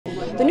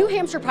The New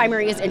Hampshire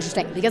primary is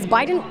interesting because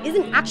Biden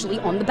isn't actually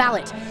on the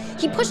ballot.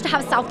 He pushed to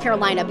have South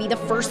Carolina be the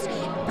first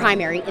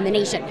primary in the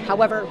nation.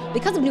 However,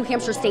 because of New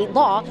Hampshire state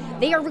law,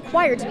 they are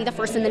required to be the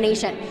first in the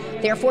nation,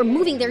 therefore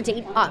moving their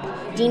date up.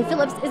 Dean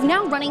Phillips is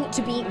now running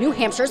to be New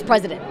Hampshire's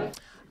president.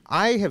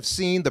 I have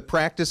seen the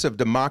practice of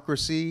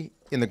democracy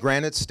in the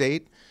Granite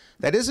State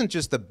that isn't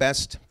just the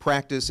best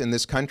practice in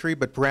this country,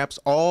 but perhaps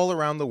all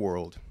around the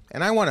world.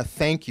 And I want to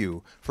thank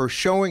you for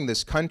showing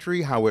this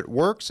country how it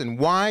works and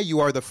why you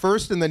are the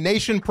first in the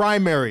nation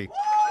primary.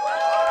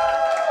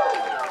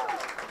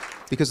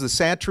 Because the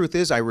sad truth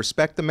is, I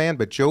respect the man,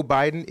 but Joe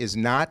Biden is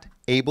not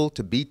able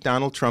to beat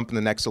Donald Trump in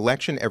the next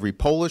election. Every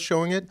poll is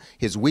showing it.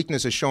 His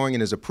weakness is showing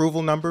in his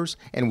approval numbers,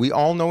 and we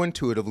all know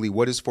intuitively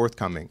what is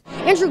forthcoming.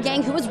 Andrew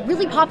Yang, who was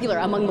really popular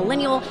among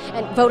millennial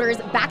and voters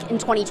back in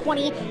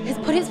 2020, has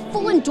put his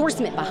full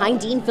endorsement behind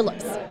Dean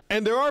Phillips.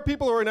 And there are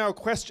people who are now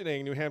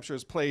questioning New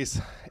Hampshire's place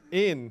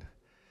in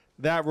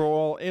that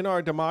role in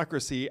our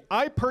democracy.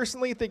 I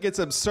personally think it's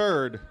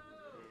absurd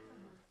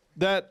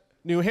that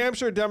New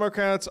Hampshire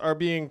Democrats are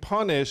being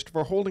punished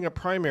for holding a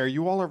primary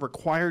you all are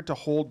required to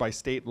hold by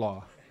state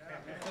law.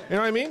 You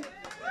know what I mean?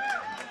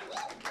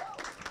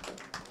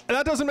 And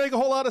that doesn't make a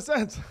whole lot of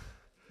sense.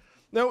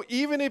 Now,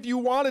 even if you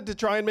wanted to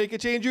try and make a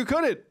change, you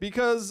couldn't,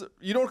 because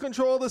you don't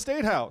control the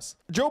state house.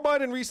 Joe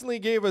Biden recently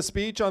gave a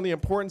speech on the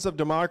importance of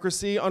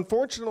democracy.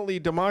 Unfortunately,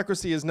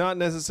 democracy is not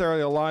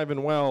necessarily alive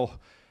and well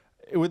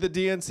with the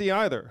DNC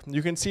either.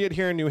 You can see it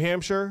here in New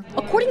Hampshire.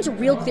 According to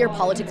Real Clear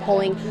Politics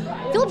polling,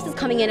 Phillips is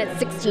coming in at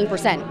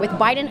 16%, with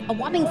Biden a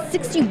whopping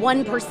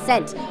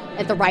 61%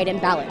 at the write-in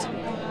ballot.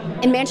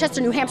 In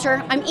Manchester, New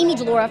Hampshire, I'm Amy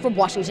DeLaura for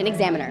Washington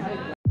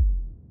Examiner.